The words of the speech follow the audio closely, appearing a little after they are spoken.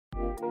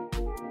Hey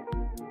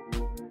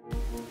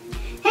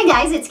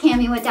guys, it's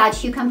Cami with Dodge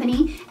Shoe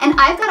Company, and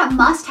I've got a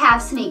must-have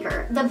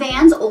sneaker, the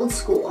Vans Old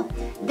Skool.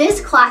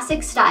 This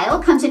classic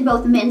style comes in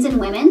both men's and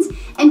women's,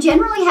 and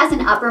generally has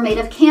an upper made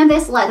of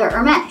canvas, leather,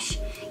 or mesh.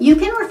 You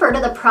can refer to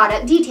the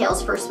product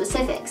details for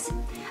specifics.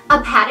 A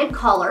padded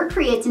collar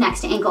creates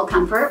next to ankle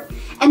comfort,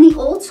 and the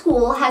Old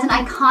Skool has an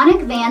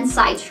iconic Vans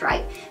side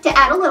stripe to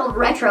add a little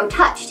retro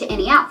touch to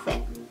any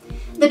outfit.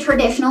 The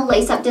traditional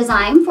lace-up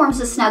design forms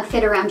a snug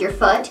fit around your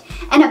foot,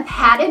 and a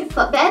padded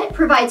footbed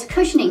provides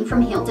cushioning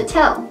from heel to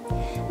toe.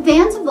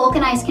 Vans'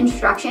 vulcanized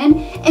construction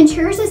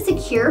ensures a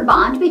secure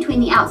bond between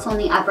the outsole and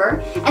the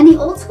upper, and the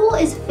Old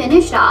Skool is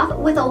finished off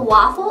with a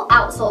waffle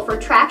outsole for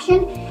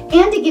traction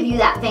and to give you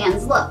that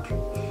Vans look.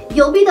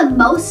 You'll be the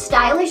most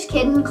stylish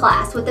kid in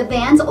class with the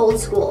Vans Old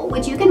Skool,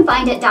 which you can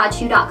find at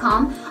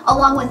dodgeshoe.com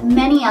along with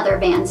many other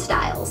Vans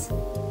styles.